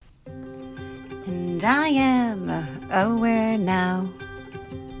And I am Aware Now.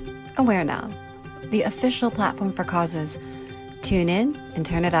 Aware Now, the official platform for causes. Tune in and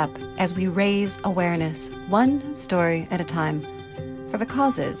turn it up as we raise awareness, one story at a time, for the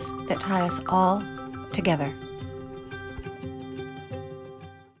causes that tie us all together.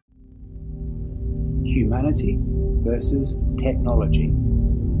 Humanity versus technology.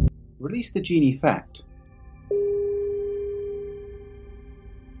 Release the Genie fact.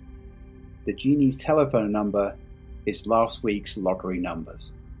 The Genie's telephone number is last week's lottery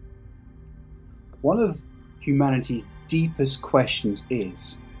numbers. One of humanity's deepest questions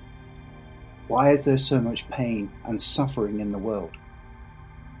is, why is there so much pain and suffering in the world?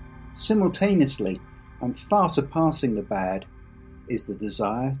 Simultaneously, and far surpassing the bad, is the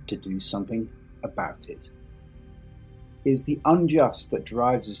desire to do something about it. It is the unjust that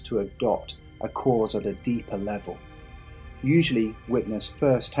drives us to adopt a cause at a deeper level, usually witnessed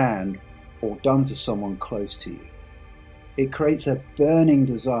firsthand or done to someone close to you. It creates a burning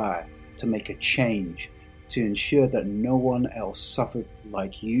desire to make a change to ensure that no one else suffered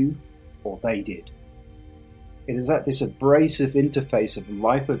like you or they did. It is at this abrasive interface of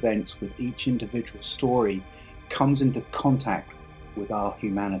life events with each individual story comes into contact with our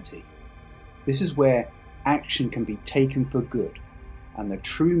humanity. This is where action can be taken for good, and the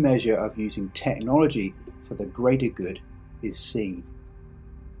true measure of using technology for the greater good is seen.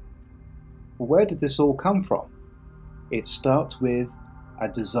 Where did this all come from? It starts with a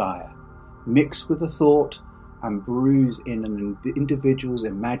desire, mixed with a thought and brews in an individual's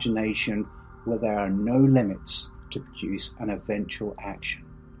imagination where there are no limits to produce an eventual action.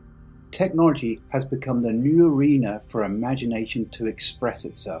 Technology has become the new arena for imagination to express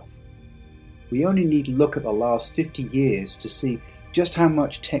itself. We only need to look at the last 50 years to see just how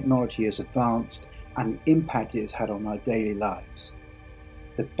much technology has advanced and the impact it has had on our daily lives.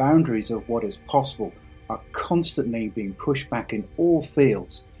 The boundaries of what is possible are constantly being pushed back in all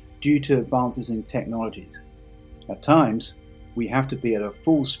fields due to advances in technologies. At times, we have to be at a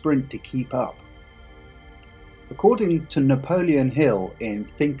full sprint to keep up. According to Napoleon Hill in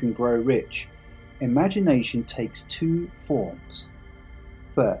Think and Grow Rich, imagination takes two forms.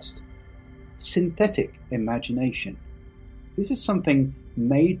 First, synthetic imagination. This is something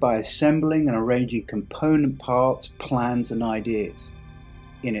made by assembling and arranging component parts, plans, and ideas.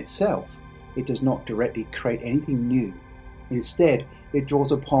 In itself, it does not directly create anything new. Instead, it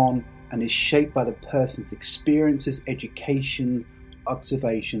draws upon and is shaped by the person's experiences, education,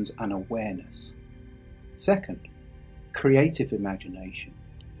 observations, and awareness. Second, creative imagination.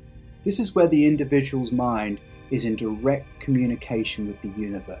 This is where the individual's mind is in direct communication with the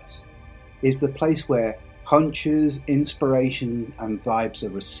universe. It is the place where hunches, inspiration, and vibes are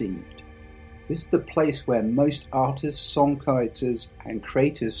received. This is the place where most artists, songwriters, and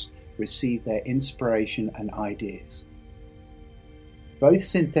creators receive their inspiration and ideas. Both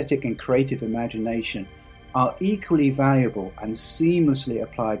synthetic and creative imagination are equally valuable and seamlessly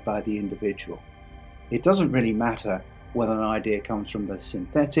applied by the individual. It doesn't really matter whether an idea comes from the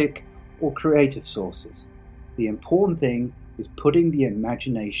synthetic or creative sources. The important thing is putting the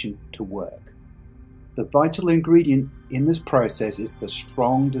imagination to work. The vital ingredient in this process is the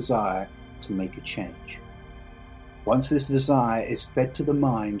strong desire to make a change. Once this desire is fed to the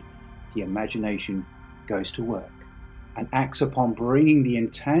mind, the imagination goes to work and acts upon bringing the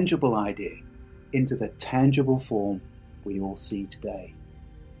intangible idea into the tangible form we all see today.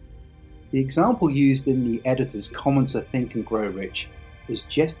 The example used in the editor's comments at Think and Grow Rich is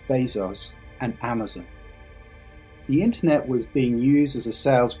Jeff Bezos and Amazon. The internet was being used as a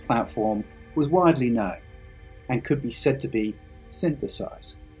sales platform was widely known and could be said to be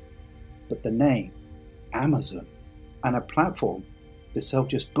synthesized. But the name, Amazon, and a platform to sell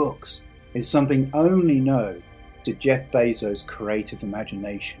just books is something only known to Jeff Bezos' creative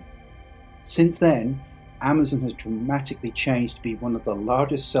imagination. Since then, Amazon has dramatically changed to be one of the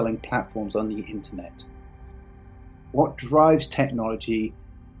largest selling platforms on the internet. What drives technology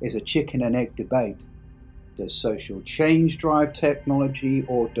is a chicken and egg debate. Does social change drive technology,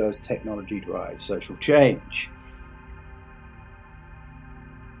 or does technology drive social change?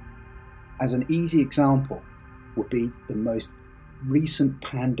 As an easy example would be the most recent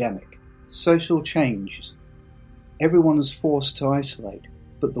pandemic. Social changes. Everyone was forced to isolate,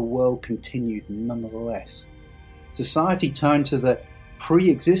 but the world continued nonetheless. Society turned to the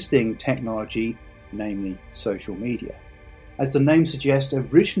pre-existing technology, namely social media. As the name suggests,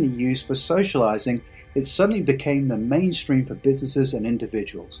 originally used for socializing, it suddenly became the mainstream for businesses and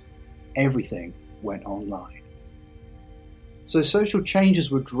individuals. Everything went online. So social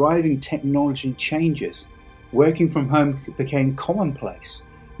changes were driving technology changes. Working from home became commonplace.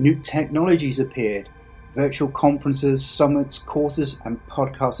 New technologies appeared. Virtual conferences, summits, courses, and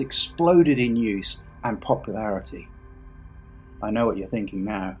podcasts exploded in use and popularity. I know what you're thinking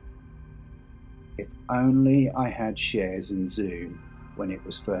now. If only I had shares in Zoom when it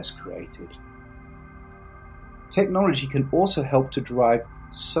was first created. Technology can also help to drive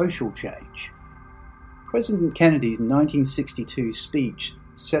social change. President Kennedy's 1962 speech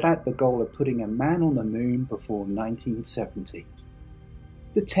set out the goal of putting a man on the moon before 1970.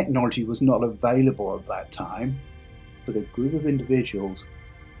 The technology was not available at that time, but a group of individuals,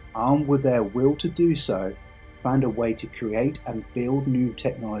 armed with their will to do so, found a way to create and build new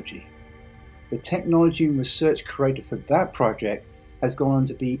technology. The technology and research created for that project has gone on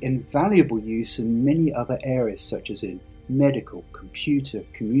to be invaluable use in many other areas such as in medical, computer,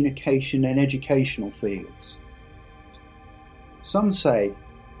 communication and educational fields. Some say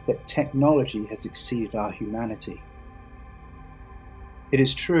that technology has exceeded our humanity. It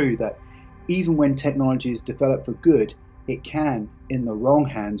is true that even when technology is developed for good, it can, in the wrong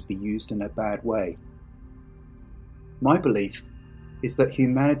hands, be used in a bad way. My belief is that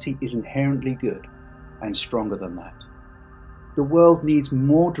humanity is inherently good and stronger than that. The world needs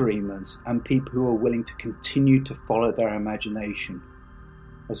more dreamers and people who are willing to continue to follow their imagination.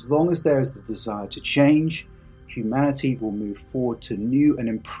 As long as there is the desire to change, humanity will move forward to new and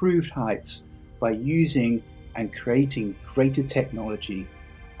improved heights by using and creating greater technology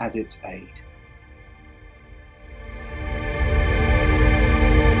as its aid.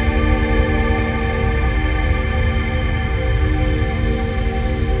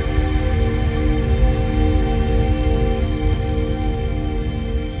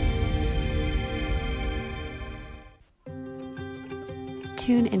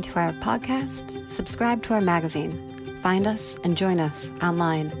 Tune into our podcast, subscribe to our magazine, find us and join us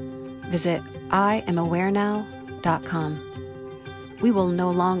online. Visit IamAwareNow.com. We will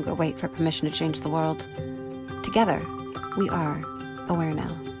no longer wait for permission to change the world. Together, we are aware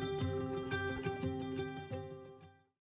now.